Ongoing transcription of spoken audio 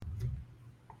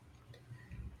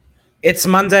It's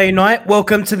Monday night.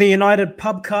 Welcome to the United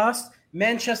Pubcast.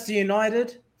 Manchester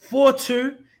United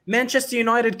 4-2. Manchester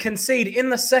United concede in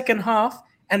the second half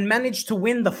and managed to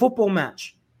win the football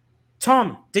match.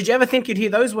 Tom, did you ever think you'd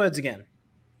hear those words again?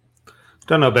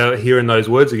 Don't know about hearing those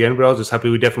words again, but I was just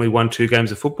happy we definitely won 2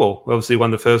 games of football. We obviously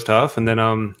won the first half and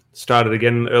then started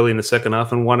again early in the second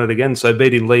half and won it again. So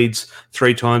beating Leeds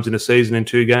 3 times in a season in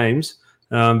 2 games,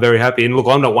 I'm very happy. And look,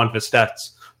 I'm not one for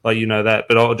stats, like you know that,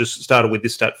 but I'll just start with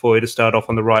this stat for you to start off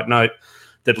on the right note.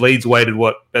 That Leeds waited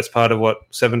best part of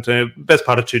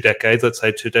 2 decades, let's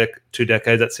say 2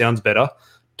 decades, that sounds better,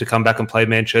 to come back and play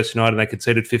Manchester United, and they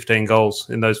conceded 15 goals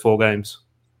in those 4 games.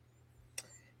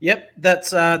 Yep,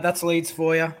 that's Leeds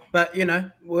for you. But, you know,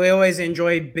 we always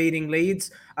enjoy beating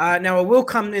Leeds. Now, I will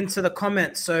come into the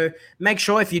comments, so make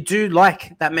sure if you do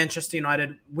like that Manchester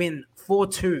United win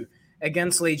 4-2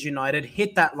 against Leeds United,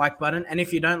 hit that like button. And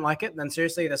if you don't like it, then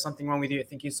seriously, there's something wrong with you. I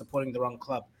think you're supporting the wrong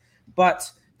club.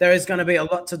 But there is going to be a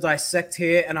lot to dissect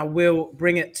here, and I will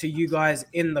bring it to you guys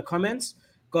in the comments.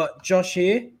 Got Josh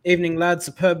here. Evening, lads.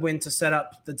 Superb win to set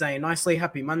up the day nicely.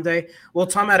 Happy Monday. Well,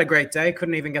 Tom had a great day.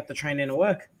 Couldn't even get the train into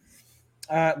work.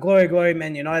 Glory,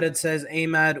 Man United says,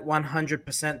 Emad,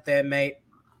 100% there, mate.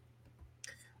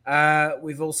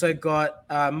 We've also got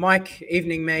Mike.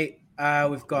 Evening, mate.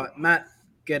 We've got Matt.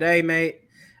 G'day, mate.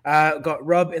 Got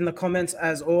Rob in the comments,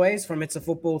 as always, from It's a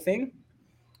Football Thing.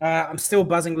 I'm still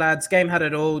buzzing, lads. Game had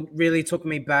it all. Really took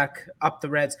me back up the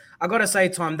Reds. I got to say,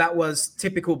 Tom, that was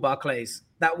typical Barclays.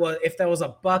 That was, if there was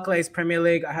a Barclays Premier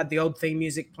League, I had the old theme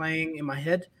music playing in my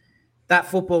head. That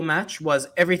football match was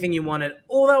everything you wanted.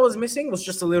 All that was missing was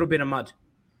just a little bit of mud.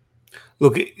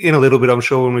 Look, in a little bit, I'm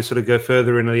sure when we sort of go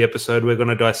further into the episode, we're going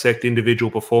to dissect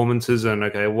individual performances and,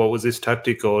 okay, what was this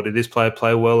tactic, or did this player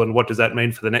play well, and what does that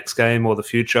mean for the next game or the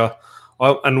future?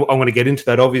 And I'm going to get into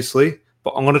that, obviously,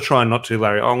 but I'm going to try not to,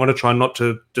 Larry. I'm going to try not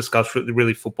to discuss the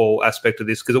really football aspect of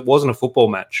this because it wasn't a football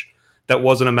match. That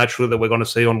wasn't a match that we're going to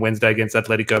see on Wednesday against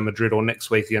Atletico Madrid or next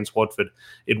week against Watford.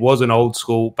 It was an old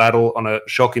school battle on a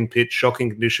shocking pitch, shocking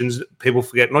conditions. People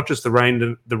forget not just the rain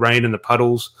and the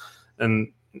puddles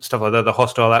and stuff like that, the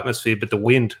hostile atmosphere, but the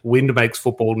wind. Wind makes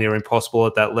football near impossible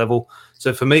at that level.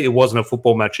 So for me, it wasn't a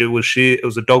football match. It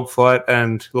was a dogfight.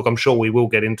 And look, I'm sure we will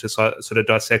get into sort of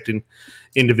dissecting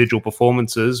individual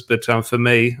performances. But for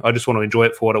me, I just want to enjoy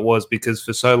it for what it was, because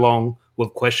for so long,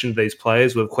 we've questioned these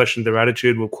players. We've questioned their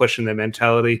attitude. We've questioned their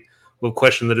mentality. We've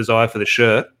questioned the desire for the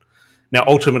shirt. Now,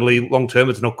 ultimately, long term,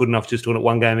 it's not good enough just doing it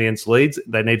one game against Leeds.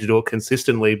 They need to do it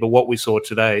consistently. But what we saw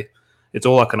today, it's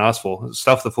all I can ask for.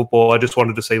 Stuff the football. I just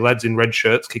wanted to see lads in red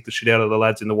shirts kick the shit out of the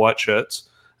lads in the white shirts.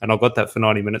 And I got that for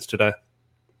 90 minutes today.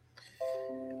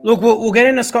 Look, we'll get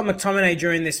into Scott McTominay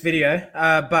during this video.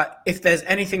 But if there's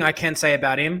anything I can say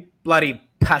about him, bloody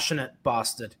passionate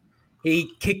bastard.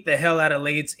 He kicked the hell out of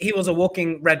Leeds. He was a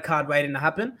walking red card waiting to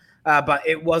happen. But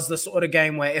it was the sort of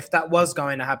game where if that was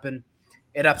going to happen,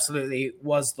 it absolutely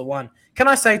was the one. Can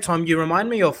I say, Tom, you remind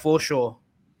me of Forshaw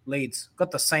Leeds.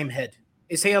 Got the same head.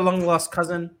 Is he a long-lost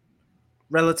cousin,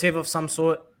 relative of some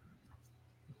sort?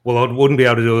 Well, I wouldn't be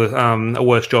able to do a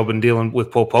worse job in dealing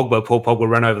with Paul Pogba. Paul Pogba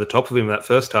ran over the top of him that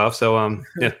first half. So,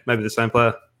 yeah, maybe the same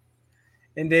player.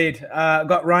 Indeed.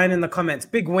 Got Ryan in the comments.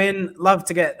 Big win. Love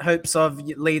to get hopes of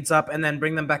Leeds up and then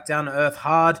bring them back down to earth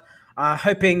hard.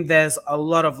 Hoping there's a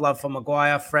lot of love for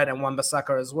Maguire, Fred, and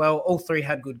Wan-Bissaka as well. All 3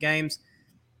 had good games.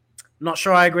 Not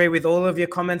sure I agree with all of your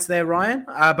comments there, Ryan,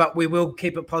 but we will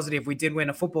keep it positive. We did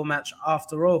win a football match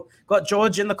after all. Got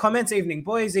George in the comments. Evening,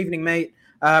 boys. Evening, mate.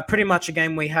 Pretty much a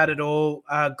game we had it all.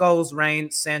 Goals, rain,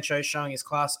 Sancho showing his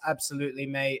class. Absolutely,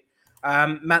 mate.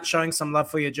 Matt showing some love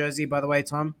for your jersey, by the way,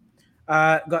 Tom.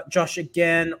 Got Josh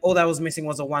again. All that was missing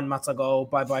was a Juan Mata goal.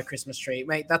 Bye-bye, Christmas tree.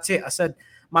 Mate, that's it. I said,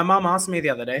 my mum asked me the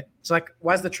other day, she's like,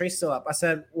 why is the tree still up? I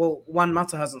said, well, Juan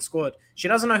Mata hasn't scored. She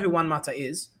doesn't know who Juan Mata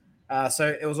is.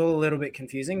 So it was all a little bit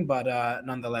confusing, but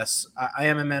nonetheless, I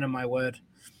am a man of my word.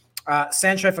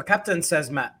 Sancho for captain,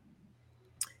 says Matt.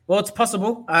 Well, it's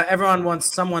possible. Everyone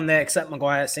wants someone there except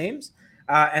Maguire, it seems.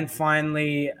 And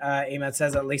finally, Emad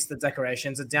says at least the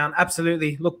decorations are down.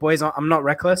 Absolutely. Look, boys, I'm not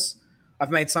reckless. I've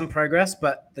made some progress,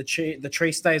 but the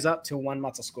tree stays up till Juan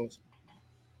Mata scores.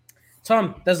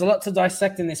 Tom, there's a lot to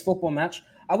dissect in this football match.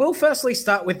 I will firstly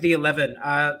start with the 11.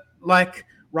 Like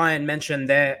Ryan mentioned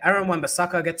there, Aaron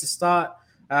Wan-Bissaka gets a start.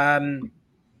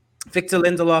 Victor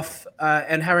Lindelof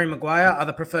and Harry Maguire are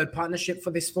the preferred partnership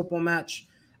for this football match.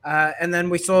 And then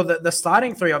we saw that the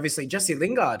starting 3, obviously, Jesse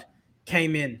Lingard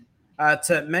came in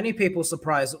to many people's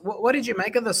surprise. What did you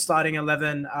make of the starting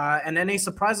 11 and any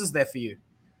surprises there for you?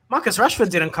 Marcus Rashford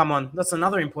didn't come on. That's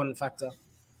another important factor.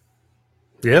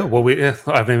 Yeah, well, I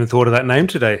haven't even thought of that name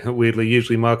today. Weirdly,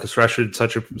 usually Marcus Rashford,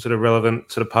 such a sort of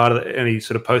relevant sort of part of any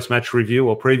sort of post-match review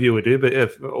or preview we do, but yeah,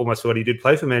 almost what he did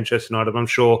play for Manchester United. I'm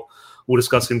sure we'll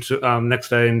discuss him next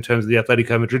day in terms of the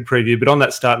Atletico Madrid preview. But on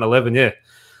that starting 11, yeah,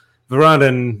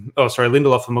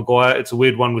 Lindelof and Maguire. It's a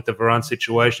weird one with the Varane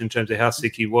situation in terms of how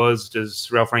sick he was. Does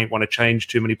Ralph Rangnick want to change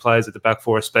too many players at the back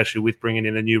four, especially with bringing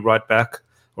in a new right back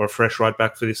or a fresh right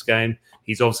back for this game?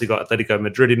 He's obviously got Atletico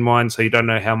Madrid in mind, so you don't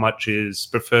know how much is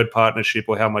preferred partnership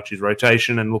or how much is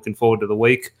rotation and looking forward to the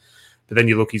week. But then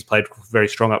you look, he's played very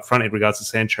strong up front in regards to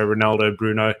Sancho, Ronaldo,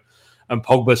 Bruno, and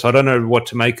Pogba. So I don't know what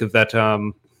to make of that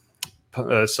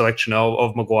selection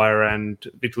of Maguire and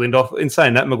Victor Lindelof. In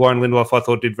saying that, Maguire and Lindelof I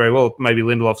thought did very well. Maybe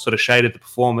Lindelof sort of shaded the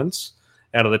performance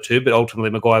out of the two, but ultimately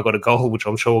Maguire got a goal, which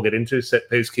I'm sure we'll get into. Set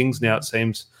piece kings now, it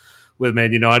seems, with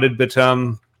Man United. But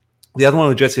the other one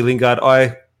with Jesse Lingard,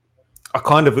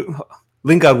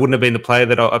 Lingard wouldn't have been the player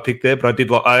that I picked there, but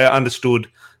I understood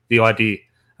the idea.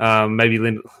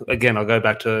 Again, I'll go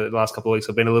back to the last couple of weeks.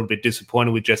 I've been a little bit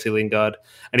disappointed with Jesse Lingard,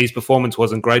 and his performance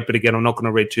wasn't great. But again, I'm not going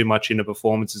to read too much into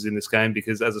performances in this game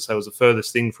because, as I say, it was the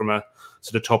furthest thing from a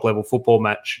sort of top-level football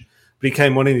match. But he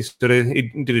came on and he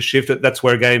did a shift. That's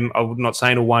where a game, I'm not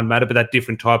saying a one matter, but that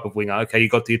different type of winger. Okay, you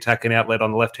got the attacking outlet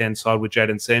on the left-hand side with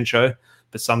Jadon Sancho,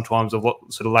 but sometimes I've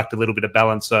sort of lacked a little bit of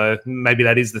balance. So maybe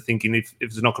that is the thinking. If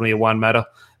it's not going to be a one matter,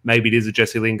 maybe it is a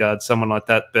Jesse Lingard, someone like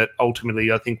that. But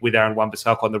ultimately, I think with Aaron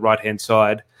Wan-Bissaka on the right-hand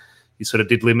side, you sort of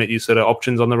did limit your sort of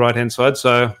options on the right-hand side.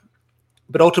 So,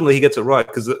 but ultimately, he gets it right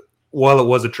because while it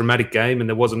was a traumatic game and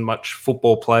there wasn't much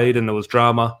football played and there was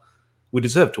drama, we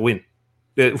deserved to win.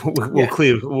 We're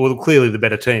clearly the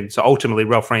better team. So ultimately,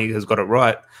 Ralph Rangnick has got it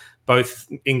right, both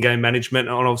in-game management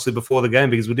and obviously before the game,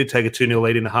 because we did take a 2-0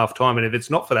 lead in the half-time. And if it's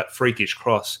not for that freakish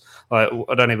cross, I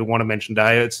don't even want to mention De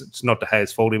Gea. It's not De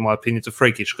Gea's fault, in my opinion. It's a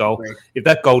freakish goal. Right. If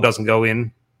that goal doesn't go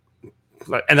in,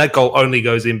 and that goal only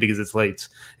goes in because it's Leeds.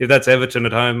 If that's Everton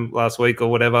at home last week or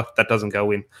whatever, that doesn't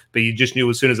go in. But you just knew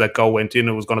as soon as that goal went in,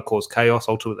 it was going to cause chaos.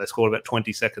 Ultimately, they scored about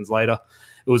 20 seconds later.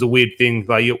 It was a weird thing.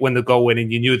 When the goal went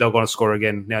in, you knew they were going to score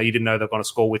again. Now, you didn't know they were going to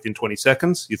score within 20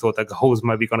 seconds. You thought that goal was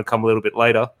maybe going to come a little bit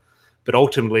later. But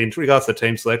ultimately, in regards to the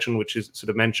team selection, which is sort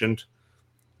of mentioned,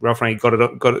 Ralph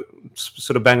Rangnick got it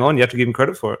sort of bang on. You have to give him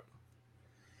credit for it.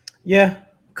 Yeah.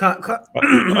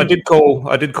 I did call,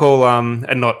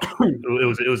 and not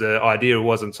it was an idea. It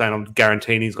wasn't saying I'm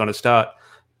guaranteeing he's going to start,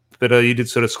 but you did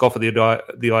sort of scoff at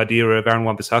the idea of Aaron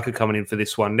Wan-Bissaka coming in for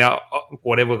this one. Now,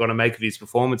 whatever we're going to make of his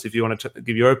performance, if you want to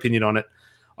give your opinion on it,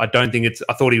 I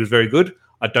thought he was very good.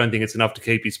 I don't think it's enough to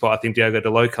keep his spot. I think Diogo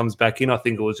Dalot comes back in. I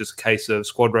think it was just a case of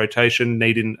squad rotation,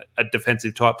 needing a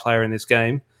defensive type player in this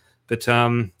game. But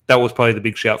that was probably the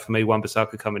big shout for me,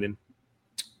 Wan-Bissaka coming in.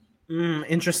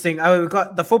 Interesting. We've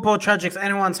got the football tragics.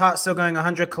 Anyone's heart still going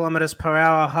 100 kilometers per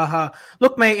hour. Haha.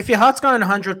 Look, mate, if your heart's going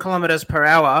 100 kilometers per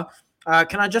hour,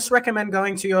 can I just recommend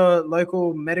going to your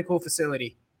local medical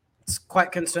facility? It's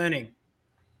quite concerning.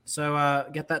 So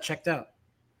get that checked out.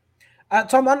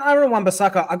 Tom, on Aaron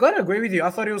Wan-Bissaka, I got to agree with you. I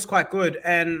thought he was quite good.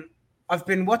 And I've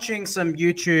been watching some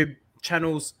YouTube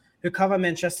channels who cover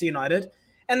Manchester United.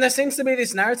 And there seems to be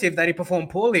this narrative that he performed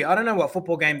poorly. I don't know what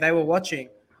football game they were watching.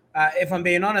 If I'm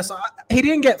being honest, he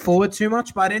didn't get forward too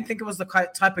much, but I didn't think it was the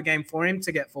type of game for him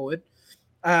to get forward.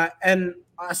 And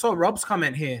I saw Rob's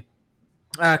comment here,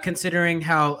 considering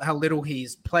how little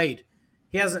he's played.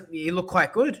 He looked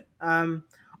quite good.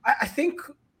 I think,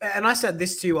 and I said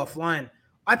this to you offline,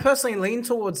 I personally lean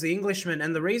towards the Englishman.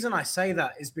 And the reason I say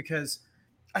that is because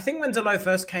I think when Dalot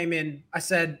first came in, I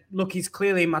said, look, he's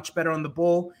clearly much better on the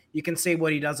ball. You can see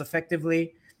what he does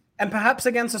effectively. And perhaps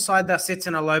against a side that sits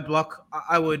in a low block,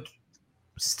 I would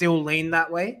still lean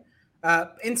that way.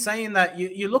 In saying that,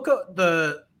 you look at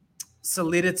the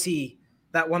solidity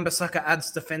that Wan-Bissaka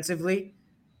adds defensively,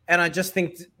 and I just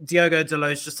think Diogo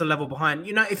Dalot is just a level behind.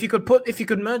 You know, if you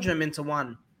could merge them into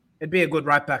one, it'd be a good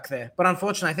right back there. But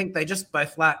unfortunately, I think they just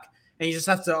both lack, and you just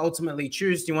have to ultimately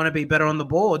choose. Do you want to be better on the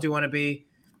ball, or do you want to be,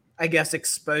 I guess,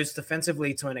 exposed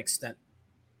defensively to an extent?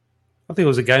 I think it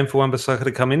was a game for Wan-Bissaka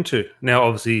to come into. Now,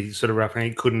 obviously, sort of Ralph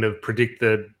Rangnick couldn't have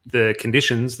predicted the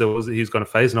conditions that he was going to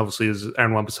face, and obviously it was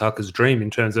Aaron Wan-Bissaka's dream in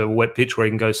terms of a wet pitch where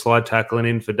he can go slide tackling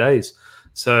in for days.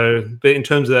 So, but in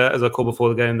terms of, as I called before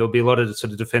the game, there'll be a lot of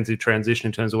sort of defensive transition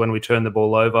in terms of when we turn the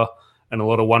ball over and a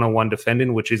lot of one-on-one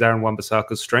defending, which is Aaron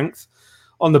Wan-Bissaka's strength.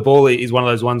 On the ball, he's one of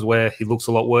those ones where he looks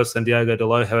a lot worse than Diogo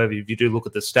Dalot. However, if you do look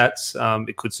at the stats,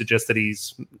 it could suggest that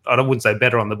he's, I wouldn't say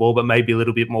better on the ball, but maybe a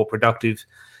little bit more productive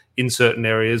in certain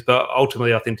areas. But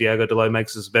ultimately, I think Diogo Dalot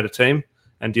makes us a better team.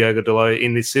 And Diogo Dalot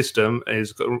in this system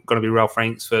is going to be Ralph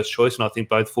Rangnick's first choice. And I think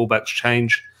both fullbacks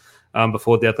change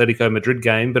before the Atletico Madrid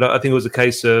game. But I think it was a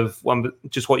case of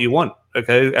just what you want.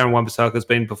 Okay, Aaron Wan-Bissaka has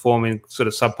been performing sort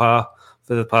of subpar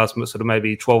for the past sort of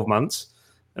maybe 12 months.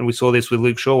 And we saw this with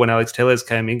Luke Shaw when Alex Telles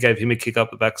came in, gave him a kick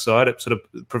up the backside. It sort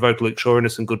of provoked Luke Shaw into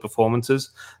some good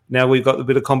performances. Now we've got a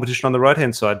bit of competition on the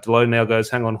right-hand side. Delot now goes,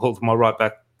 hang on, hold my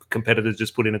right-back competitors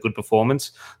just put in a good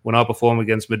performance. When I perform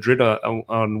against Madrid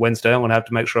on Wednesday, I'm going to have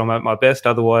to make sure I'm at my best.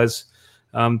 Otherwise,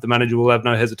 the manager will have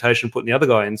no hesitation putting the other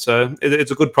guy in. So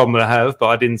it's a good problem to have, but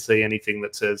I didn't see anything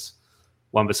that says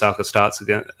Wan-Bissaka starts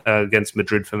against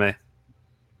Madrid for me.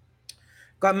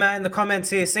 Got Matt in the comments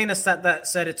here. Seen a stat that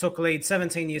said it took Leeds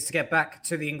 17 years to get back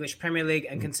to the English Premier League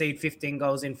and concede 15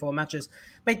 goals in 4 matches.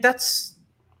 Mate,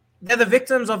 they're the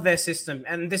victims of their system,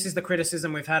 and this is the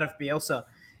criticism we've had of Bielsa.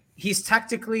 He's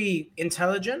tactically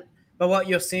intelligent, but what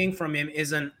you're seeing from him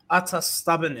is an utter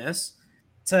stubbornness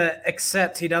to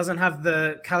accept he doesn't have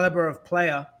the caliber of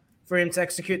player for him to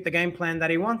execute the game plan that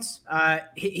he wants.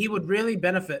 He would really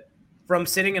benefit from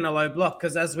sitting in a low block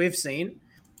because, as we've seen,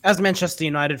 as Manchester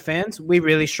United fans, we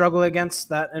really struggle against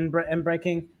that and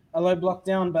breaking a low block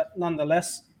down. But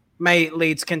nonetheless, may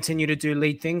Leeds continue to do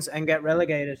lead things and get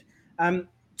relegated. Tom,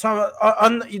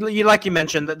 like you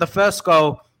mentioned, that the first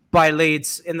goal by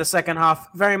Leeds in the second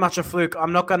half, very much a fluke.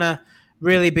 I'm not going to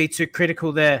really be too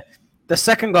critical there. The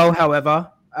second goal, however,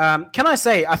 can I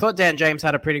say I thought Dan James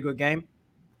had a pretty good game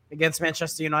against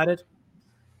Manchester United?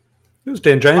 It was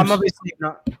Dan James. I'm obviously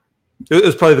not. It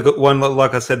was probably the one,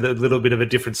 like I said, a little bit of a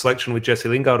different selection with Jesse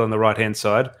Lingard on the right-hand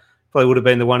side. Probably would have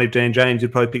been the one if Dan James,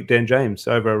 you'd probably pick Dan James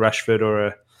over a Rashford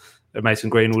or a Mason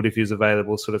Greenwood if he was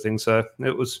available, sort of thing. So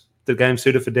it was the game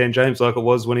suited for Dan James like it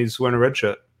was when he's wearing a red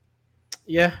shirt.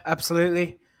 Yeah,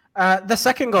 absolutely. The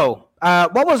second goal,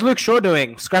 what was Luke Shaw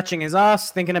doing? Scratching his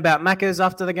ass, thinking about Maccas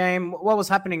after the game? What was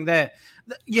happening there?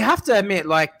 You have to admit,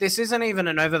 this isn't even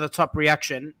an over-the-top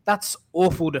reaction. That's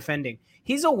awful defending.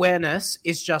 His awareness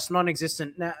is just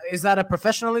non-existent. Now, is that a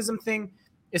professionalism thing?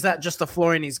 Is that just a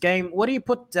flaw in his game? What do you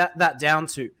put that down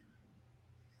to?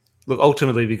 Look,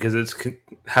 ultimately, because it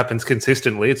happens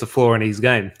consistently, it's a flaw in his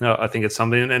game. I think it's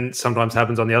something, and sometimes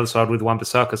happens on the other side with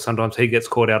Wan-Bissaka. Sometimes he gets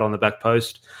caught out on the back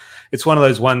post. It's one of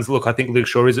those ones, look, I think Luke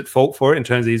Shaw is at fault for it in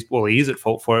terms of he is at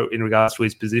fault for it in regards to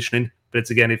his positioning. But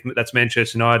it's, again, if that's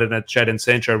Manchester United and Jadon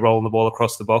Sancho rolling the ball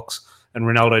across the box and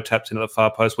Ronaldo taps into the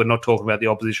far post, we're not talking about the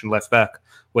opposition left back.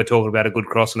 We're talking about a good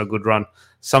cross and a good run.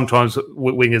 Sometimes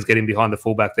wingers get in behind the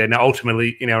fullback there. Now,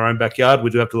 ultimately, in our own backyard, we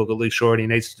do have to look at Luke Shaw and he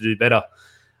needs to do better.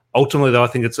 Ultimately, though, I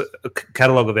think it's a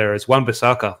catalogue of errors.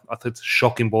 Wan-Bissaka, I think it's a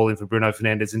shocking ball in for Bruno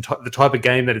Fernandes. In the type of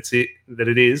game that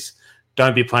it is,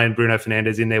 don't be playing Bruno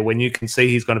Fernandes in there when you can see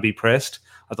he's going to be pressed.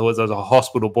 I thought it was a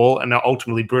hospital ball, and now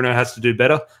ultimately Bruno has to do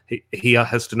better. He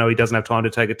has to know he doesn't have time to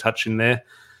take a touch in there.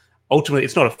 Ultimately,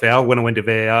 it's not a foul when it went to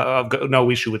VAR. I've got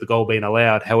no issue with the goal being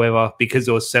allowed. However, because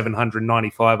there was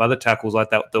 795 other tackles like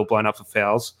that were blown up for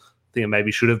fouls, I think it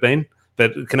maybe should have been.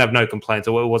 But can have no complaints.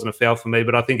 It wasn't a foul for me,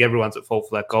 but I think everyone's at fault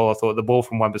for that goal. I thought the ball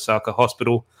from Wan-Bissaka,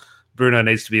 hospital. Bruno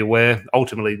needs to be aware.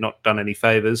 Ultimately, not done any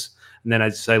favours. And then,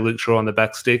 as you say, Luke Shaw on the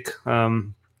back stick.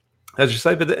 As you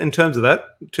say, but in terms of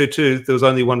that, 2-2, there was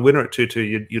only one winner at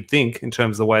 2-2, you'd think, in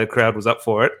terms of the way the crowd was up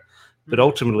for it. But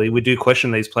ultimately, we do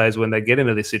question these players when they get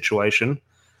into this situation.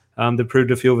 They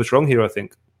proved a few of us wrong here, I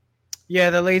think. Yeah,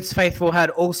 the Leeds faithful had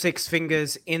all 6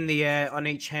 fingers in the air on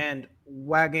each hand,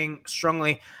 wagging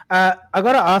strongly. I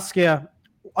got to ask you,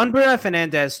 on Bruno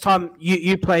Fernandes, Tom,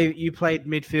 you played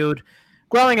midfield.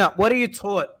 Growing up, what are you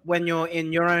taught when you're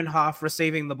in your own half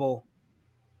receiving the ball?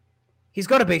 He's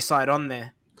got to be side on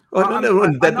there.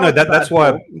 That's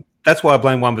why I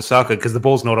blame Wan-Bissaka, because the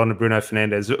ball's not on Bruno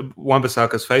Fernandes.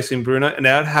 Wan-Bissaka's facing Bruno, and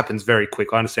now it happens very quick.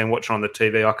 I understand watching on the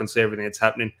TV, I can see everything that's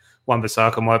happening.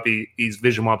 Wan-Bissaka his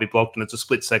vision might be blocked, and it's a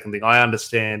split-second thing. I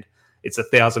understand it's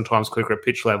 1,000 times quicker at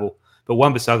pitch level, but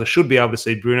Wan-Bissaka should be able to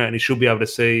see Bruno, and he should be able to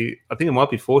see, I think it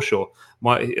might be Forshaw,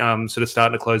 might sort of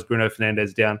starting to close Bruno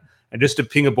Fernandes down. And just to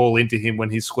ping a ball into him when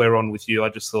he's square on with you, I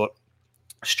just thought,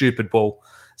 stupid ball.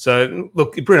 So,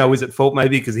 look, Bruno is at fault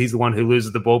maybe because he's the one who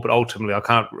loses the ball, but ultimately I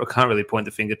can't really point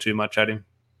the finger too much at him.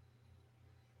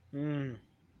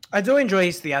 I do enjoy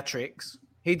his theatrics.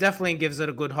 He definitely gives it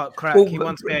a good hot crack. Well, he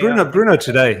wants Bruno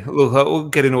today, look, we'll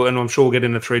get into it, and I'm sure we'll get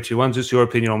into 3-2-1. Just your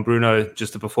opinion on Bruno,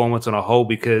 just the performance on a whole,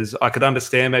 because I could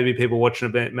understand maybe people watching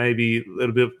a bit, maybe a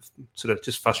little bit sort of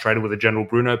just frustrated with the general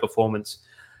Bruno performance.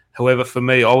 However, for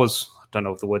me, I don't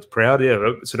know if the word's proud,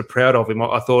 sort of proud of him.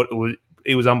 I thought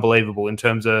he was unbelievable in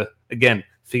terms of, again,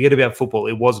 forget about football.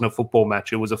 It wasn't a football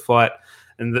match. It was a fight.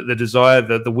 And the desire,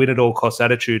 the win at all costs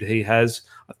attitude he has.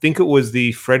 I think it was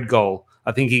the Fred goal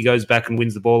I think he goes back and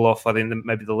wins the ball off. I think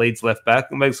maybe the Leeds left back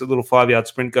and makes a little 5-yard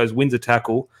sprint, wins a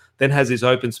tackle, then has this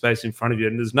open space in front of you.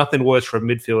 And there's nothing worse for a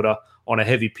midfielder on a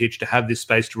heavy pitch to have this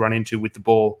space to run into with the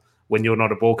ball when you're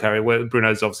not a ball carrier. Where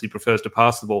Bruno's obviously prefers to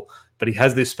pass the ball, but he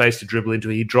has this space to dribble into.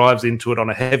 He drives into it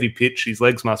on a heavy pitch. His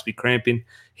legs must be cramping.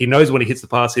 He knows when he hits the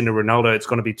pass into Ronaldo, it's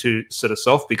going to be too sort of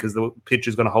soft because the pitch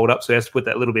is going to hold up. So he has to put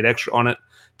that little bit extra on it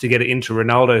to get it into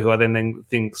Ronaldo, who I then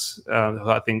thinks, who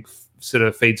I think sort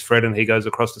of feeds Fred, and he goes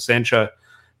across to Sancho.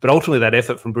 But ultimately, that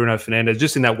effort from Bruno Fernandes,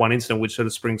 just in that one incident, which sort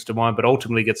of springs to mind, but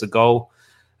ultimately gets a goal.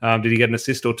 Did he get an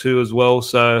assist or two as well?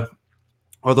 So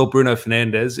I thought Bruno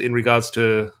Fernandes, in regards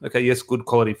to, okay, yes, good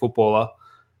quality footballer,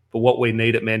 but what we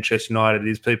need at Manchester United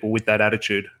is people with that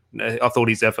attitude. I thought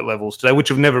his effort levels today, which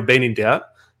have never been in doubt,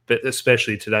 but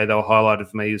especially today, they were highlighted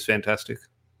for me as fantastic.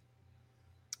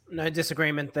 No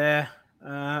disagreement there.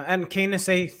 And keen to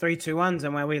see 3-2-1s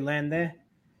and where we land there.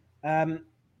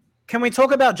 Can we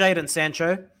talk about Jadon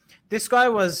Sancho? This guy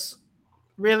was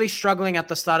really struggling at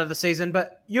the start of the season,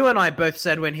 but you and I both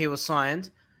said when he was signed,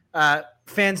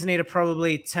 fans need to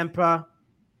probably temper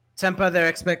their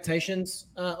expectations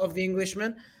of the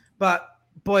Englishman. But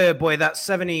boy, oh boy, that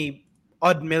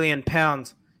 70-odd million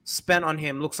pounds spent on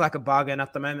him looks like a bargain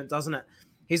at the moment, doesn't it?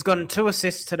 He's gotten 2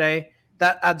 assists today.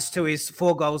 That adds to his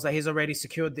 4 goals that he's already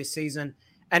secured this season.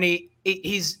 And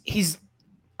he's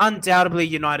undoubtedly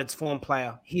United's form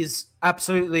player. He's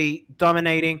absolutely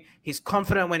dominating. He's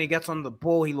confident when he gets on the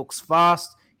ball. He looks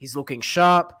fast. He's looking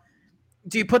sharp.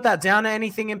 Do you put that down to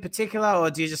anything in particular, or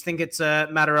do you just think it's a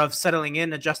matter of settling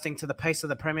in, adjusting to the pace of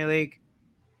the Premier League?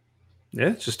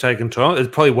 Yeah, it's just taking time.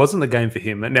 It probably wasn't the game for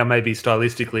him. Now, maybe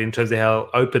stylistically, in terms of how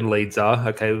open Leeds are,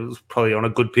 okay, it was probably on a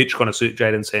good pitch going to suit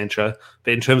Jadon Sancho.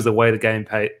 But in terms of the way the game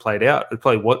played out, it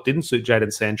probably what didn't suit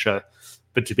Jadon Sancho.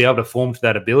 But to be able to form to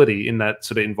that ability in that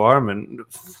sort of environment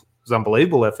was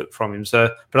unbelievable effort from him. So,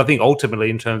 but I think ultimately,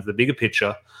 in terms of the bigger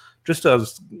picture, just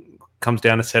comes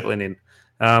down to settling in.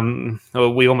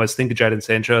 We almost think of Jadon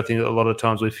Sancho. I think a lot of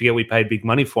times we forget we paid big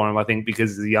money for him. I think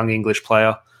because he's a young English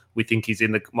player, we think he's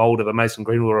in the mould of a Mason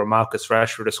Greenwood or a Marcus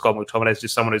Rashford or Scott McTominay,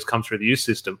 just someone who's come through the youth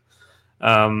system.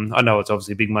 I know it's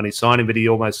obviously a big money signing, but he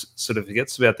almost sort of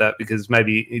forgets about that because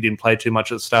maybe he didn't play too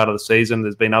much at the start of the season.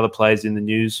 There's been other players in the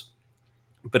news.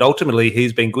 But ultimately,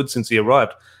 he's been good since he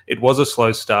arrived. It was a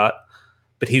slow start,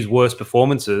 but his worst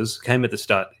performances came at the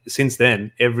start. Since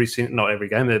then, not every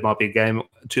game, there might be a game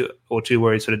or two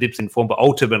where he sort of dips in form, but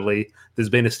ultimately, there's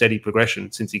been a steady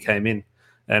progression since he came in.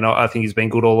 And I think he's been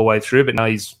good all the way through, but now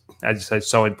he's, as you say,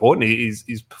 so important.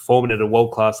 He's performing at a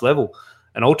world-class level.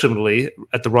 And ultimately,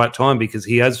 at the right time, because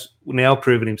he has now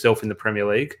proven himself in the Premier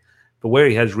League, but where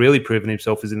he has really proven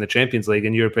himself is in the Champions League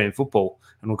and European football.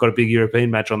 And we've got a big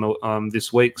European match on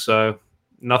this week, so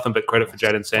nothing but credit for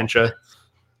Jadon Sancho.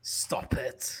 Stop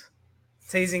it.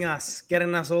 Teasing us,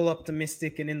 getting us all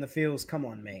optimistic and in the fields. Come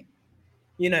on, mate.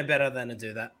 You know better than to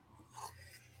do that.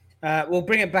 We'll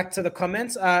bring it back to the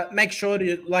comments. Make sure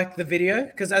to like the video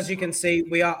because as you can see,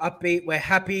 we are upbeat. We're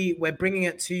happy. We're bringing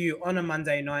it to you on a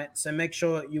Monday night. So make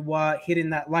sure you are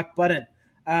hitting that like button.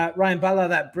 Ryan Balla,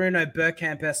 that Bruno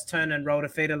Bergkamp-esque turn and roll to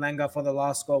Fede Langer for the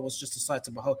last goal was just a sight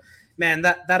to behold. Man,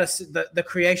 the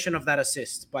creation of that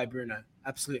assist by Bruno,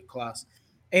 absolute class.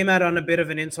 Emad on a bit of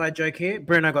an inside joke here.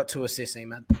 Bruno got 2 assists,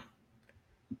 Emad.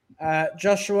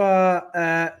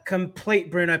 Joshua,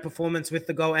 complete Bruno performance with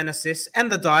the goal and assist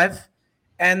and the dive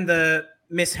and the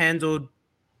mishandled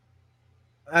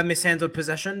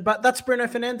possession. But that's Bruno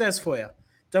Fernandes for you.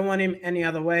 Don't want him any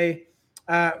other way.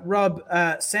 Rob,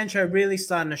 Sancho really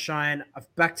starting to shine.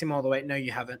 I've backed him all the way. No,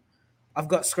 you haven't. I've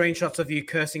got screenshots of you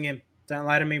cursing him. Don't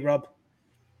lie to me, Rob.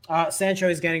 Sancho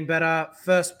is getting better.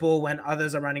 First ball when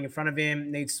others are running in front of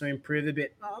him. Needs to improve a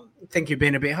bit. I think you're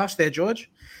being a bit harsh there, George.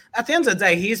 At the end of the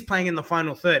day, he is playing in the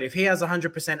final third. If he has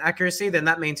 100% accuracy, then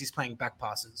that means he's playing back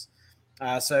passes.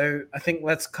 So I think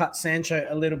let's cut Sancho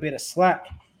a little bit of slack.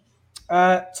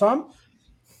 Tom,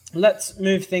 let's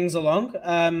move things along.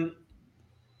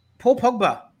 Paul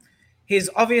Pogba. He's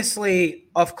obviously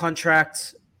off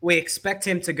contract. We expect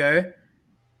him to go.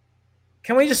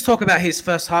 Can we just talk about his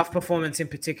first half performance in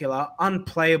particular?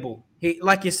 Unplayable. He,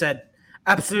 like you said,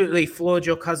 absolutely floored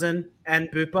your cousin and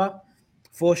Booper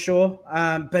for sure.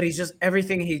 But he's just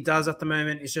everything he does at the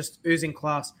moment is just oozing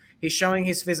class. He's showing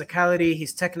his physicality,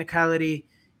 his technicality.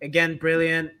 Again,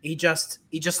 brilliant. He just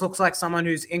looks like someone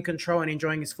who's in control and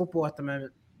enjoying his football at the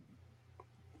moment.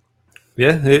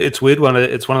 Yeah, it's weird one.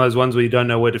 It's one of those ones where you don't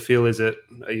know where to feel.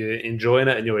 Are you enjoying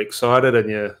it and you're excited and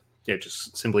you're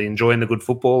just simply enjoying the good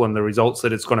football and the results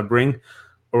that it's going to bring?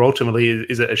 Or ultimately,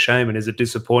 is it a shame and is it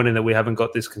disappointing that we haven't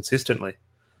got this consistently?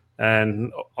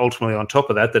 And ultimately, on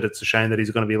top of that, it's a shame that he's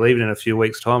going to be leaving in a few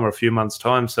weeks' time or a few months'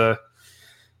 time. So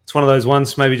it's one of those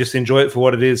ones, maybe just enjoy it for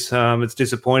what it is. It's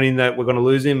disappointing that we're going to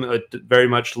lose him. It very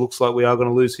much looks like we are going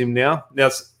to lose him now. Now,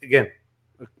 again,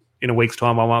 in a week's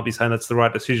time, I might be saying that's the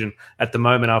right decision. At the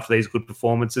moment, after these good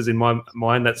performances, in my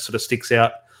mind, that sort of sticks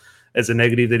out as a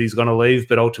negative that he's going to leave.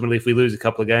 But ultimately, if we lose a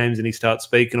couple of games and he starts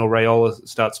speaking or Raiola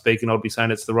starts speaking, I'll be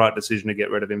saying it's the right decision to get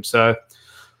rid of him. So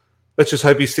let's just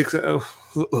hope he sticks.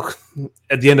 Look,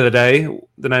 at the end of the day,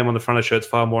 the name on the front of the shirt is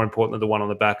far more important than the one on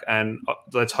the back. And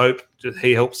let's hope that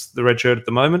he helps the red shirt at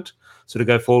the moment. So to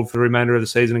go forward for the remainder of the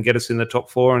season and get us in the top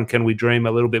four. And can we dream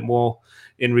a little bit more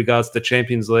in regards to the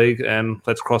Champions League? And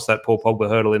let's cross that Paul Pogba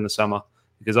hurdle in the summer.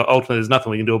 Because ultimately, there's nothing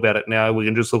we can do about it now. We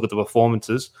can just look at the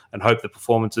performances and hope the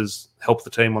performances help the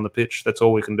team on the pitch. That's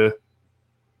all we can do.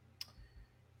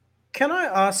 Can I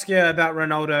ask you about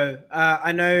Ronaldo?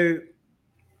 I know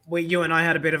you and I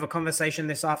had a bit of a conversation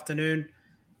this afternoon.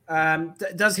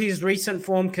 Does his recent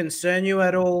form concern you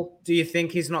at all? Do you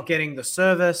think he's not getting the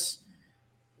service?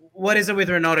 What is it with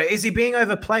Ronaldo? Is he being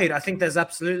overplayed? I think there's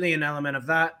absolutely an element of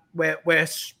that. We're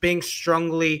being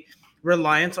strongly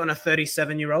reliant on a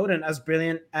 37-year-old, and as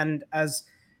brilliant and as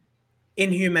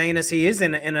inhumane as he is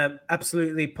in a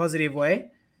absolutely positive way,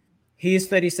 he is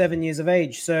 37 years of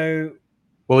age. So,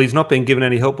 well, he's not been given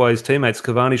any help by his teammates.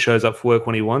 Cavani shows up for work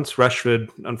when he wants. Rashford,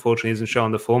 unfortunately, isn't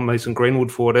showing the form. Mason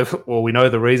Greenwood, for whatever, well, we know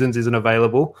the reasons, isn't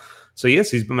available. So, yes,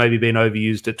 he's maybe been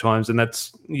overused at times, and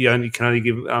that's you can only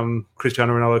give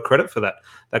Cristiano Ronaldo credit for that.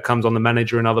 That comes on the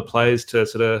manager and other players to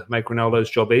sort of make Ronaldo's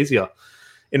job easier.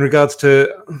 In regards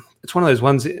to, it's one of those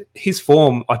ones, his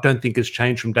form, I don't think has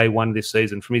changed from day one this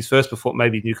season. From his first performance,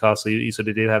 maybe Newcastle, he sort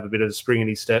of did have a bit of a spring in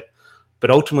his step.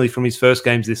 But ultimately, from his first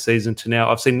games this season to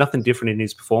now, I've seen nothing different in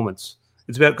his performance.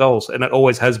 It's about goals, and it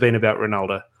always has been about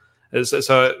Ronaldo.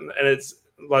 So, and it's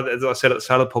like as I said at the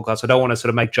start of the podcast, I don't want to sort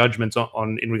of make judgments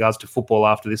on in regards to football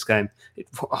after this game.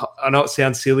 I know it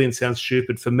sounds silly and sounds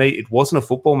stupid. For me, it wasn't a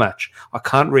football match. I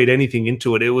can't read anything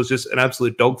into it. It was just an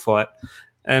absolute dogfight.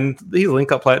 And his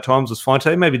link-up play at times was fine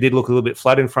today. Maybe did look a little bit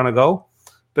flat in front of goal.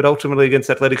 But ultimately against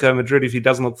Atletico Madrid, if he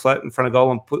doesn't look flat in front of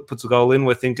goal and puts a goal in,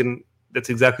 we're thinking that's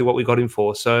exactly what we got him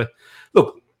for. So,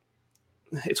 look,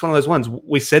 it's one of those ones.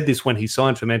 We said this when he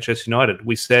signed for Manchester United.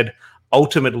 We said,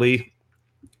 ultimately,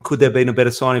 could there have been a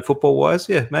better signing football-wise?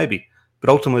 Yeah, maybe.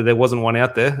 But ultimately, there wasn't one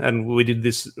out there, and we did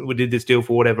this deal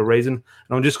for whatever reason,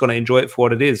 and I'm just going to enjoy it for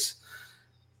what it is.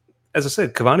 As I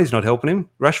said, Cavani's not helping him.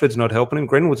 Rashford's not helping him.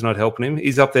 Greenwood's not helping him.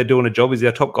 He's up there doing a job. He's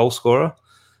our top goal scorer.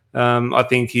 I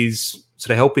think he's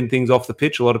sort of helping things off the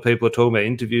pitch. A lot of people are talking about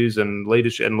interviews and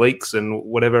leadership and leaks and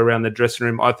whatever around the dressing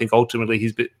room. I think ultimately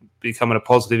he's becoming a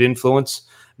positive influence.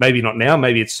 Maybe not now.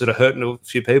 Maybe it's sort of hurting a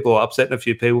few people or upsetting a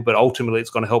few people, but ultimately it's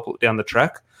going to help down the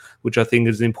track, which I think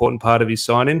is an important part of his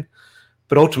signing.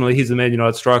 But ultimately, he's the Man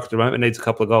United striker at the moment, needs a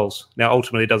couple of goals. Now,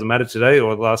 ultimately, it doesn't matter today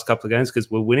or the last couple of games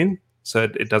because we're winning. So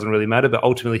it doesn't really matter, but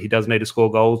ultimately he does need to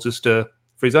score goals just for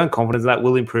his own confidence. That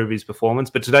will improve his performance.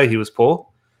 But today he was poor.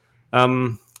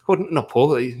 Well, not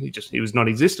poor. He was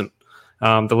non-existent.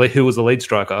 Who was the lead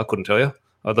striker? I couldn't tell you.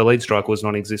 The lead striker was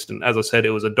non-existent. As I said,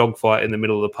 it was a dogfight in the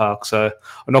middle of the park. So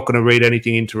I'm not going to read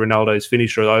anything into Ronaldo's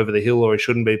finish or over the hill or he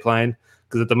shouldn't be playing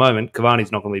because at the moment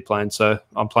Cavani's not going to be playing. So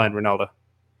I'm playing Ronaldo.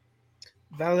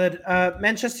 Valid.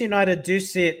 Manchester United do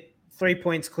sit 4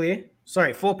 points clear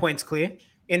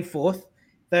in fourth,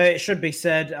 though it should be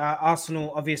said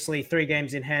Arsenal obviously 3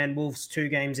 games in hand, Wolves 2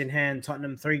 games in hand,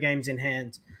 Tottenham 3 games in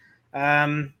hand.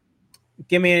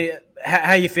 Give me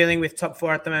how you're feeling with top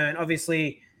 4 at the moment.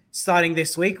 Obviously, starting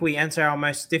this week, we enter our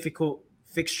most difficult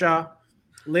fixture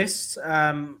list.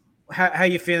 How are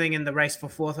you feeling in the race for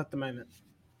 4th at the moment?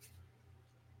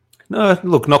 No,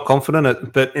 look, not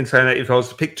confident. But in saying that, if I was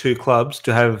to pick 2 clubs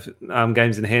to have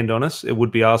games in hand on us, it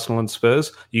would be Arsenal and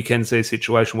Spurs. You can see a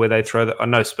situation where they throw that. I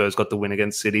know Spurs got the win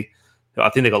against City. I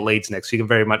think they got Leeds next. You can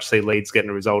very much see Leeds getting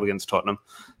a result against Tottenham.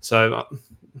 So,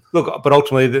 look, but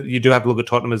ultimately, you do have to look at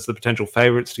Tottenham as the potential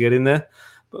favourites to get in there.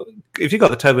 But if you've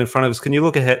got the table in front of us, can you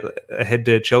look ahead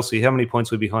to Chelsea? How many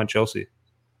points are we behind Chelsea?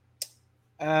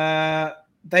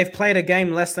 They've played a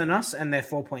game less than us, and they're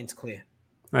 4 points clear.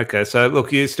 Okay, so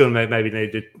look, you still maybe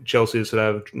need to Chelsea to sort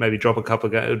of maybe drop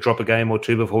a game or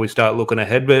 2 before we start looking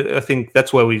ahead. But I think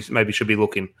that's where we maybe should be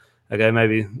looking. Okay,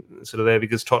 maybe sort of there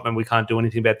because Tottenham, we can't do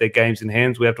anything about their games in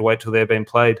hand. We have to wait till they're being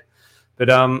played. But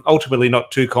ultimately,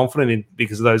 not too confident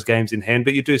because of those games in hand.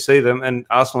 But you do see them, and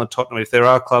Arsenal and Tottenham. If there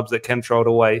are clubs that can throw it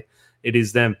away, it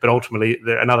is them. But ultimately,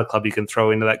 another club you can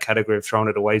throw into that category of throwing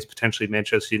it away is potentially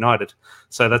Manchester United.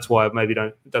 So that's why it maybe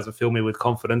doesn't fill me with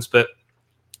confidence. But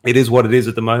it is what it is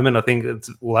at the moment. I think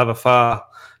we'll have a far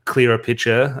clearer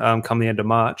picture come the end of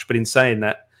March. But in saying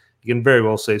that, you can very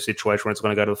well see a situation where it's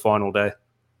going to go to the final day.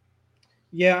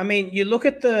 Yeah, I mean, you look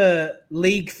at the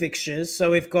league fixtures.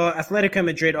 So we've got Atletico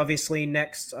Madrid, obviously,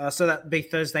 next. So that'd be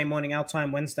Thursday morning, our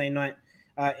time, Wednesday night,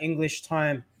 English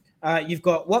time. You've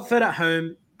got Watford at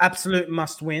home, absolute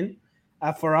must win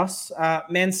for us.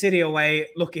 Man City away.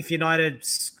 Look, if United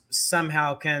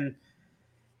somehow can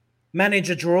manage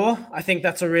a draw, I think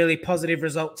that's a really positive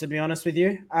result, to be honest with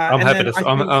you. I'm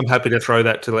happy to throw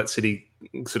that to let City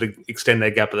sort of extend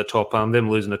their gap at the top. Them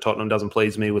losing to Tottenham doesn't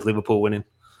please me with Liverpool winning.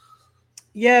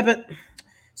 Yeah, but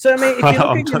so I mean, if you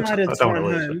look at United's run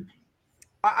home,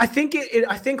 I think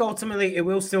I think ultimately it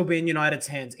will still be in United's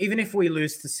hands, even if we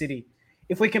lose to City.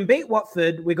 If we can beat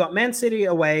Watford, we got Man City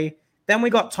away, then we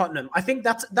got Tottenham. I think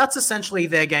that's essentially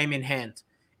their game in hand.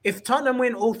 If Tottenham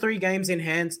win all 3 games in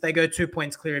hand, they go 2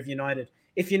 points clear of United.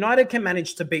 If United can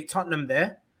manage to beat Tottenham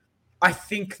there, I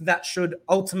think that should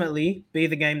ultimately be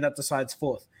the game that decides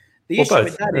fourth. The issue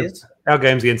with that is our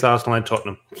games against Arsenal and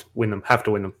Tottenham have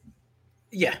to win them.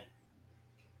 Yeah,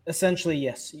 essentially,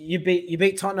 yes. You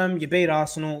beat Tottenham, you beat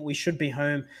Arsenal. We should be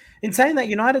home. In saying that,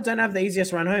 United don't have the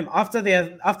easiest run home. After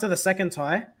the second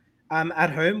tie,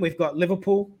 at home, we've got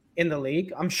Liverpool in the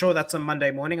league. I'm sure that's on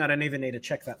Monday morning. I don't even need to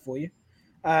check that for you.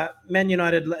 Man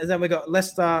United. Then we got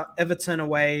Leicester, Everton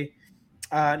away,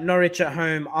 Norwich at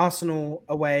home, Arsenal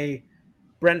away,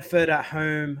 Brentford at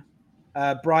home,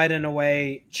 Brighton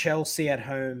away, Chelsea at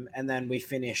home, and then we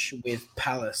finish with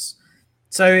Palace.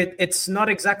 So it's not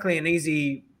exactly an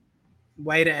easy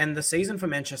way to end the season for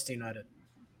Manchester United.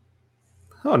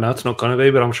 Oh, no, it's not going to be,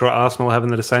 but I'm sure Arsenal are having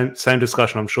the same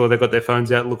discussion. I'm sure they've got their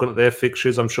phones out looking at their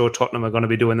fixtures. I'm sure Tottenham are going to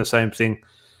be doing the same thing.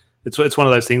 It's one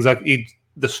of those things, like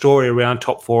the story around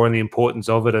top 4 and the importance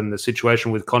of it and the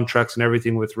situation with contracts and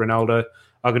everything with Ronaldo.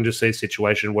 I can just see a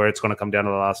situation where it's going to come down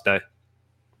to the last day.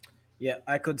 Yeah,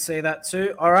 I could see that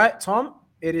too. All right, Tom,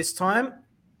 it is time.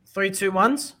 3, 2,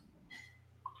 1s.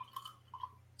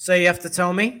 So you have to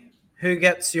tell me who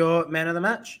gets your man of the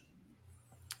match.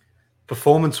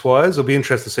 Performance-wise, I'll be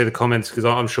interested to see the comments because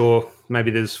I'm sure maybe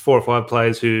there's 4 or 5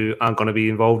 players who aren't going to be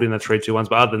involved in the 3-2-1s.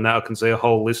 But other than that, I can see a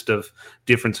whole list of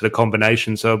different sort of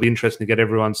combinations. So it'll be interesting to get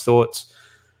everyone's thoughts.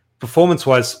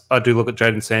 Performance-wise, I do look at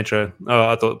Jadon Sancho.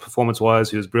 I thought performance-wise,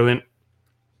 he was brilliant.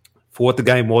 For what the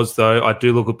game was, though, I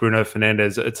do look at Bruno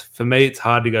Fernandes. For me, it's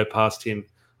hard to go past him.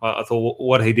 I thought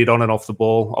what he did on and off the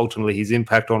ball, ultimately his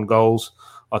impact on goals,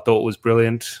 I thought was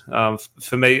brilliant.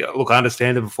 For me, look, I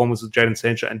understand the performance of Jadon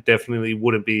Sancho and definitely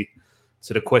wouldn't be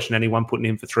sort of question anyone putting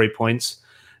him for 3 points.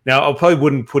 Now, I probably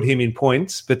wouldn't put him in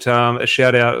points, but a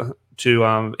shout out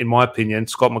to, in my opinion,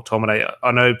 Scott McTominay.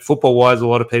 I know football-wise, a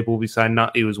lot of people will be saying,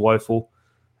 nah, he was woeful.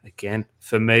 Again,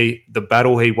 for me, the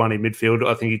battle he won in midfield,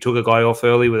 I think he took a guy off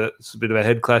early with a bit of a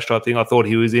head clash type thing. I thought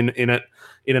he was in and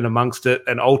amongst it.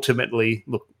 And ultimately,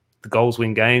 look, the goals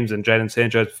win games, and Jadon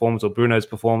Sancho's performance or Bruno's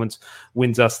performance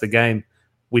wins us the game.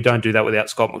 We don't do that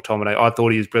without Scott McTominay. I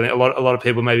thought he was brilliant. A lot of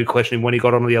people maybe questioning when he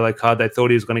got on the yellow card, they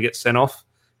thought he was going to get sent off.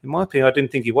 In my opinion, I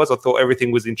didn't think he was. I thought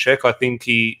everything was in check. I think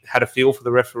he had a feel for the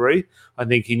referee. I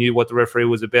think he knew what the referee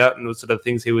was about and the sort of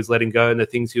things he was letting go and the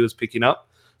things he was picking up.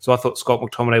 So I thought Scott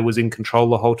McTominay was in control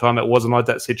the whole time. It wasn't like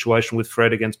that situation with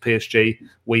Fred against PSG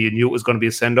where you knew it was going to be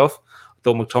a send-off. I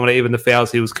thought McTominay, even the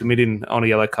fouls he was committing on a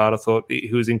yellow card, I thought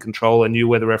he was in control and knew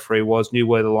where the referee was, knew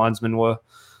where the linesmen were.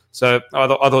 So I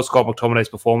thought Scott McTominay's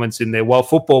performance in there, while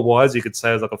football-wise you could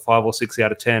say it was like a 5 or 6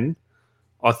 out of 10,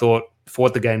 I thought for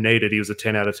what the game needed, he was a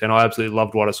 10 out of 10. I absolutely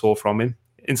loved what I saw from him.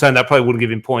 In saying that, I probably wouldn't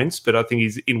give him points, but I think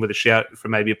he's in with a shout for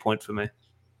maybe a point for me.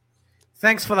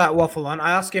 Thanks for that waffle on.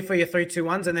 I asked you for your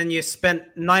 3-2-1s, and then you spent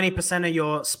 90% of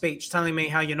your speech telling me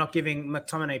how you're not giving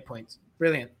McTominay points.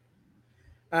 Brilliant.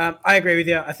 I agree with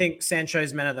you. I think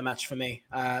Sancho's man of the match for me.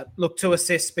 Look, 2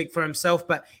 assists speak for himself,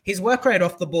 but his work rate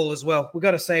off the ball as well. We've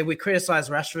got to say, we criticize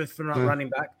Rashford for not running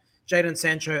back. Jadon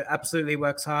Sancho absolutely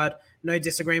works hard. No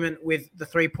disagreement with the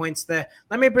 3 points there.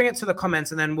 Let me bring it to the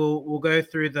comments, and then we'll go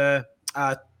through the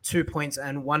 2 points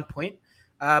and 1 point.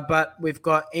 But we've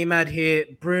got Emad here,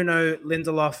 Bruno,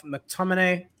 Lindelof,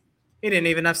 McTominay. He didn't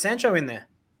even have Sancho in there.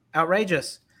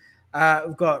 Outrageous.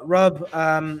 We've got Rob,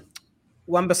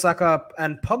 Wan-Bissaka,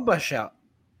 and Pogba shout.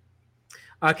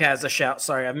 Okay, as a shout.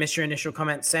 Sorry, I missed your initial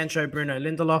comment. Sancho, Bruno,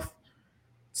 Lindelof.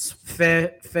 It's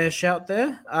fair shout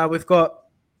there. We've got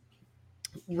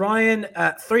Ryan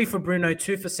at 3 for Bruno,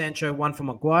 2 for Sancho, 1 for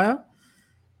Maguire.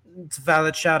 It's a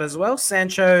valid shout as well.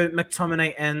 Sancho,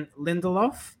 McTominay, and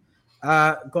Lindelof.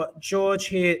 Got George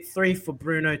here, 3 for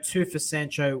Bruno, 2 for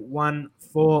Sancho, 1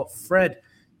 for Fred.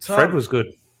 Tom, Fred was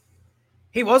good.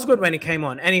 He was good when he came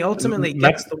on, and he ultimately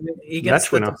gets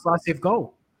the decisive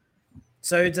goal.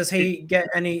 So does he get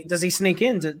any? Does he sneak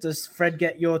in? Does Fred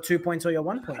get your 2 points or your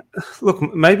 1 point? Look,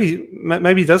 maybe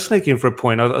he does sneak in for a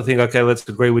point. I think, okay, let's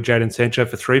agree with Jadon Sancho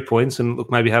for 3 points, and look,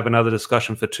 maybe have another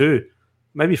discussion for 2.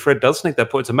 Maybe Fred does sneak that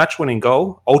point. It's a match-winning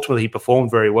goal. Ultimately, he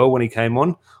performed very well when he came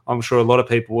on. I'm sure a lot of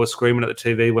people were screaming at the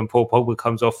TV when Paul Pogba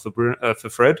comes off for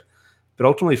Fred. But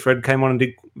ultimately, Fred came on and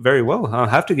did very well. I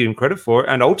have to give him credit for it.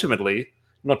 And ultimately,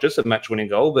 not just a match-winning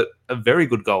goal, but a very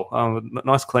good goal.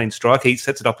 Nice, clean strike. He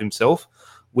sets it up himself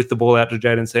with the ball out to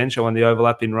Jadon Sancho on the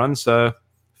overlapping run. So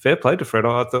fair play to Fred.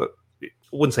 I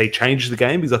wouldn't say he changed the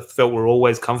game because I felt we're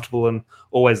always comfortable and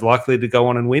always likely to go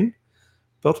on and win.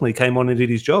 But ultimately, came on and did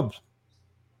his job.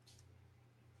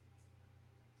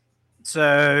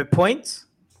 So points?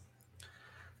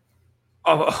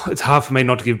 Oh, it's hard for me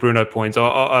not to give Bruno points.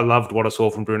 I loved what I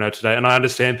saw from Bruno today, and I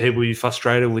understand people be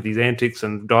frustrated with his antics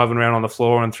and diving around on the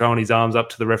floor and throwing his arms up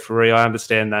to the referee. I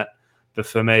understand that, but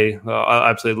for me, I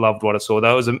absolutely loved what I saw.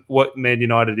 That was what Man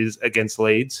United is against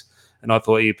Leeds, and I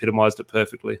thought he epitomised it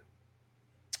perfectly.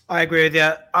 I agree with you.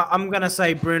 I'm going to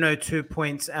say Bruno 2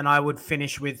 points, and I would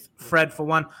finish with Fred for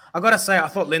 1. I got to say, I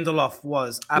thought Lindelof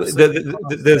was absolutely...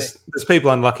 There's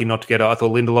people unlucky not to get it. I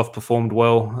thought Lindelof performed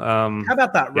well. How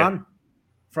about that run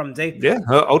from deep? Yeah,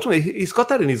 ultimately, he's got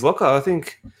that in his locker. I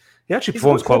think he actually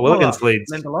performs quite well against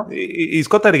Leeds. Lindelof. He's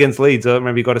got that against Leeds. I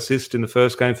remember he got assist in the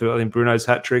first game for Bruno's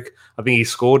hat-trick. I think he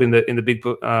scored in the big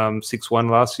 6-1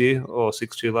 last year or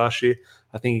 6-2 last year.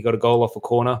 I think he got a goal off a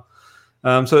corner.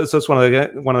 So it's one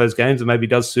of those games that maybe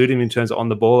does suit him in terms of on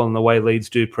the ball and the way Leeds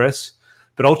do press.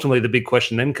 But ultimately, the big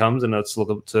question then comes, and let's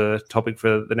look at a topic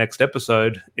for the next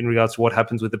episode in regards to what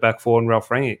happens with the back four and Ralf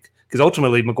Rangnick. Because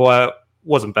ultimately, Maguire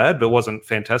wasn't bad, but wasn't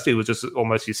fantastic. It was just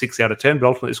almost your 6 out of 10, but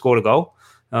ultimately scored a goal.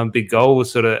 Big goal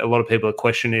was sort of a lot of people are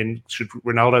questioning, should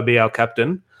Ronaldo be our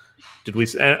captain? Did we?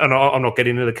 And I'm not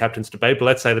getting into the captain's debate, but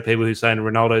let's say the people who are saying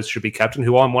Ronaldo should be captain,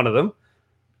 who I'm one of them.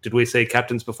 Did we see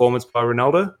captain's performance by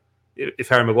Ronaldo? If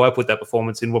Harry Maguire put that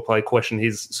performance in, we'll probably question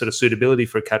his sort of suitability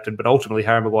for a captain. But ultimately,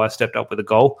 Harry Maguire stepped up with a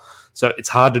goal. So it's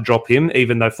hard to drop him,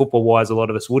 even though football-wise, a lot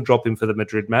of us would drop him for the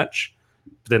Madrid match.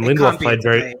 But then Lindelof played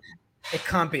very... It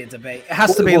can't be a debate. It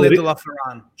has to be Lindelof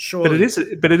Varane, sure. But it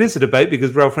is a debate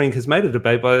because Ralf Rangnick has made a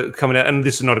debate by coming out, and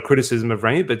this is not a criticism of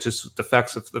Rangnick, but just the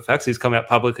facts. He's come out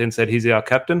publicly and said he's our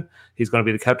captain. He's going to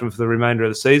be the captain for the remainder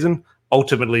of the season.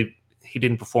 Ultimately, he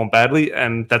didn't perform badly,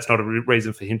 and that's not a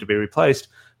reason for him to be replaced,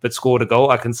 but scored a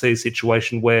goal. I can see a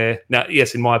situation where, now,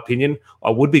 yes, in my opinion, I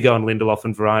would be going Lindelof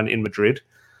and Varane in Madrid,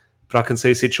 but I can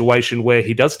see a situation where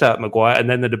he does start Maguire, and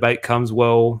then the debate comes,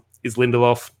 well, is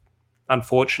Lindelof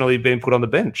unfortunately being put on the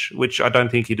bench, which I don't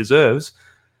think he deserves.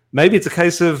 Maybe it's a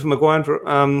case of Maguire,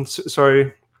 Varane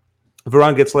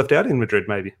gets left out in Madrid,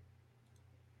 maybe.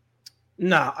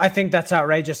 No, I think that's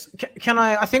outrageous.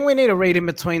 I think we need to read in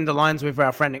between the lines with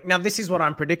Ralf Rangnick. Now, this is what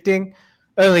I'm predicting.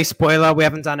 Early spoiler, we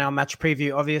haven't done our match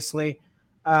preview, obviously.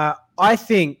 I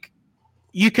think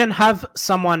you can have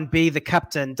someone be the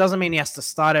captain. Doesn't mean he has to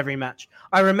start every match.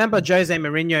 I remember Jose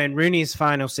Mourinho in Rooney's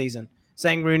final season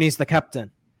saying Rooney's the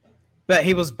captain. But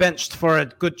he was benched for a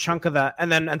good chunk of that. And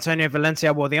then Antonio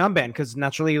Valencia wore the armband because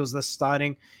naturally he was the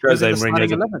starting. Jose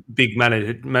Mourinho's a big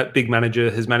manager,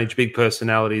 has managed big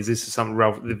personalities. This is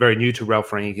something very new to Ralf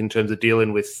Rangnick in terms of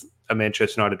dealing with a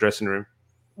Manchester United dressing room.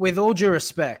 With all due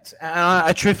respect, and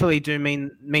I truthfully do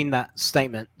mean that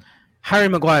statement, Harry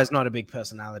Maguire is not a big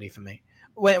personality for me.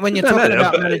 When you're talking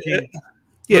about managing...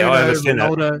 Bruno, I understand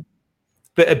Ronaldo, that.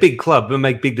 But a big club, and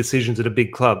make big decisions at a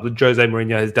big club. Jose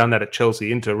Mourinho has done that at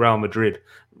Chelsea, Inter, Real Madrid.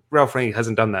 Ralf Rangnick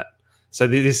hasn't done that. So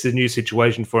this is a new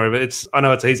situation for him. I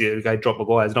know it's easier. Okay, drop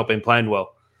Maguire. He's not been playing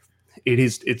well.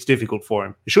 It's difficult for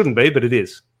him. It shouldn't be, but it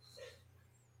is.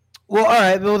 Well, all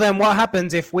right. Well, then what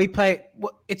happens if we play?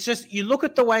 It's just you look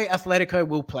at the way Atletico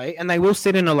will play, and they will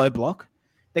sit in a low block.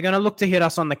 They're going to look to hit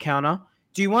us on the counter.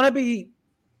 Do you want to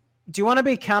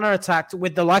be counter-attacked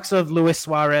with the likes of Luis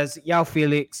Suarez, João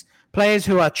Felix, players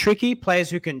who are tricky, players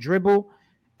who can dribble,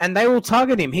 and they will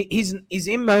target him. He's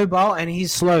immobile and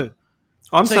he's slow.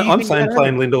 I'm saying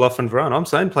playing Lindelof and Varane. I'm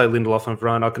saying play Lindelof and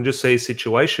Varane. I can just see a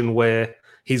situation where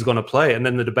he's going to play, and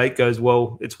then the debate goes,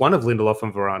 well, it's one of Lindelof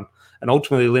and Varane, and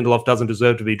ultimately Lindelof doesn't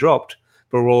deserve to be dropped,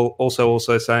 but we're also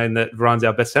saying that Varane's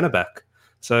our best centre-back.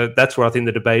 So that's where I think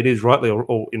the debate is, rightly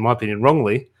or in my opinion,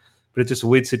 wrongly, but it's just a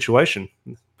weird situation.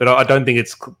 But I don't think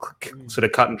it's sort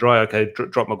of cut and dry, okay,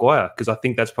 drop Maguire, because I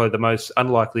think that's probably the most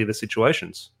unlikely of the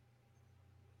situations.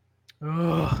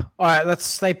 All right, let's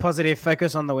stay positive.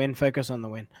 Focus on the win.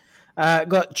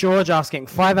 Got George asking,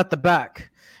 5 at the back.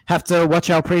 Have to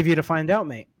watch our preview to find out,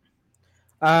 mate.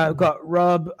 Got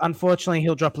Rob. Unfortunately,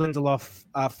 he'll drop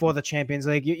Lindelof for the Champions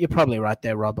League. You're probably right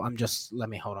there, Rob. Let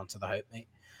me hold on to the hope, mate.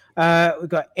 We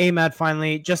got Amad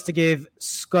finally, just to give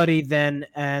Scotty then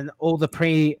and all the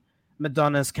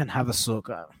pre-Madonnas can have a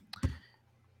suka.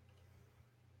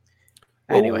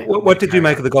 Anyway, what did you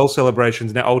make of the goal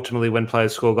celebrations? Now, ultimately, when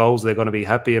players score goals, they're going to be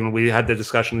happy. And we had the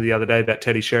discussion the other day about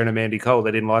Teddy Sheringham and Andy Cole.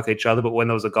 They didn't like each other, but when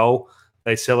there was a goal,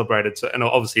 they celebrated. So, and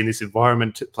obviously, in this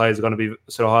environment, players are going to be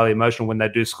sort of highly emotional when they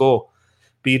do score.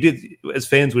 But you did, as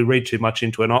fans, we read too much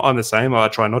into it. And I'm the same. I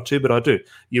try not to, but I do.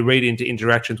 You read into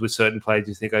interactions with certain players.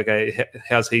 You think, okay,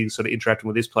 how's he sort of interacting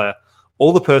with this player?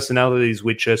 All the personalities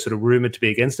which are sort of rumored to be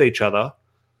against each other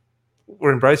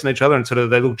were embracing each other, and sort of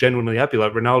they look genuinely happy.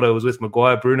 Like Ronaldo was with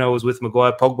Maguire, Bruno was with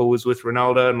Maguire, Pogba was with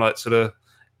Ronaldo, and like sort of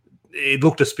it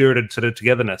looked a spirited sort of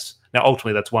togetherness. Now,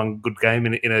 ultimately, that's one good game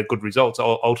in a good result.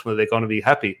 So ultimately, they're going to be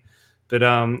happy. But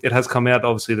it has come out,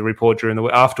 obviously, the report during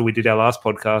after we did our last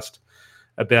podcast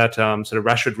about sort of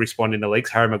Rashford responding to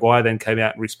leaks. Harry Maguire then came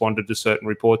out and responded to certain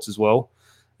reports as well.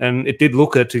 And it did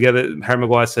look together. Harry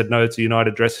Maguire said no to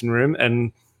United dressing room,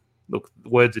 and look,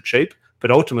 words are cheap. But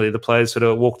ultimately, the players sort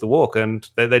of walked the walk, and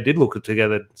they did look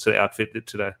together to outfit it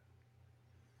today.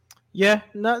 Yeah,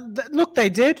 no, look, they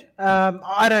did.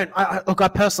 I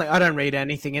personally, I don't read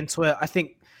anything into it. I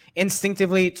think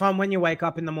instinctively, Tom, when you wake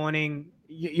up in the morning,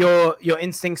 your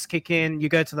instincts kick in. You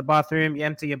go to the bathroom, you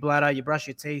empty your bladder, you brush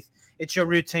your teeth. It's your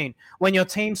routine. When your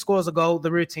team scores a goal,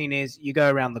 the routine is you go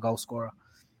around the goal scorer.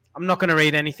 I'm not going to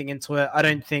read anything into it. I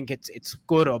don't think it's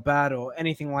good or bad or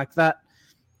anything like that.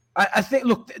 I think,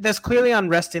 look, there's clearly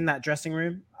unrest in that dressing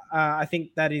room. I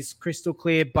think that is crystal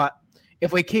clear. But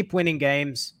if we keep winning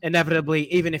games,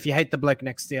 inevitably, even if you hate the bloke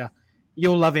next year,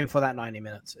 you'll love him for that 90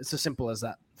 minutes. It's as simple as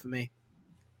that for me.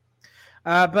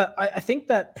 But I think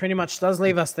that pretty much does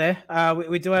leave us there.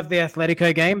 We do have the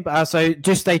Atletico game, so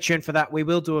do stay tuned for that. We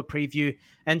will do a preview.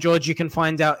 And, George, you can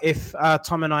find out if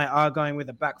Tom and I are going with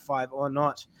a back five or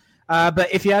not.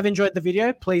 But if you have enjoyed the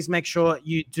video, please make sure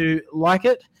you do like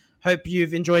it. Hope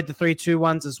you've enjoyed the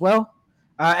 3-2-1s as well.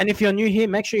 And if you're new here,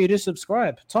 make sure you do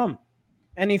subscribe. Tom,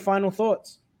 any final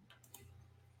thoughts?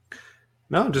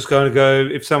 No, I'm just going to go.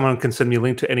 If someone can send me a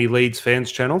link to any Leeds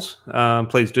fans channels,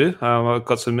 please do. I've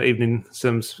got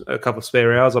a couple of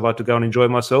spare hours. I'd like to go and enjoy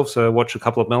myself. So watch a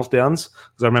couple of meltdowns,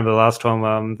 because I remember the last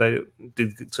time they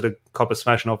did sort of cop a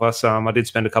smashing off us. I did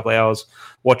spend a couple of hours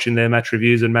watching their match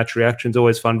reviews and match reactions.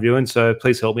 Always fun viewing. So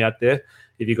please help me out there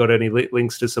if you got any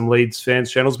links to some Leeds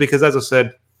fans channels, because as I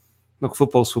said, look,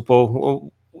 football's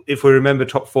football. If we remember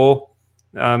top four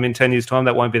in 10 years' time,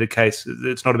 that won't be the case.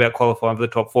 It's not about qualifying for the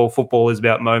top four. Football is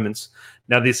about moments.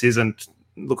 Now, this isn't,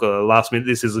 last minute,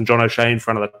 this isn't John O'Shea in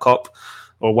front of the Kop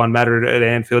or one matter at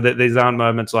Anfield. These aren't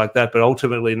moments like that, but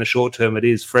ultimately in the short term, it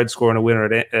is Fred scoring a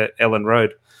winner at Ellen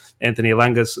Road. Anthony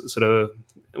Elanga sort of,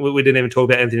 we didn't even talk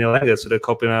about Anthony Elanga sort of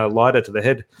copping a lighter to the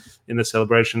head in the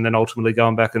celebration, then ultimately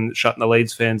going back and shutting the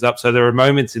Leeds fans up. So there are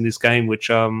moments in this game which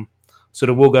sort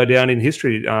of will go down in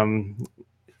history.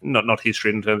 Not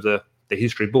history in terms of the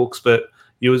history books, but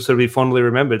you will sort of be fondly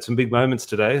remembered. Some big moments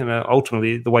today, and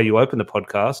ultimately the way you open the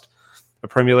podcast, a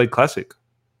Premier League classic.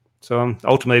 So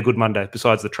ultimately a good Monday,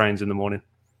 besides the trains in the morning.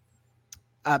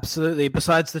 Absolutely,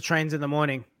 besides the trains in the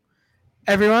morning.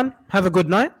 Everyone, have a good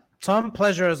night. Tom,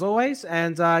 pleasure as always.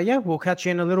 And we'll catch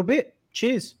you in a little bit.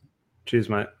 Cheers. Cheers,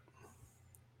 mate.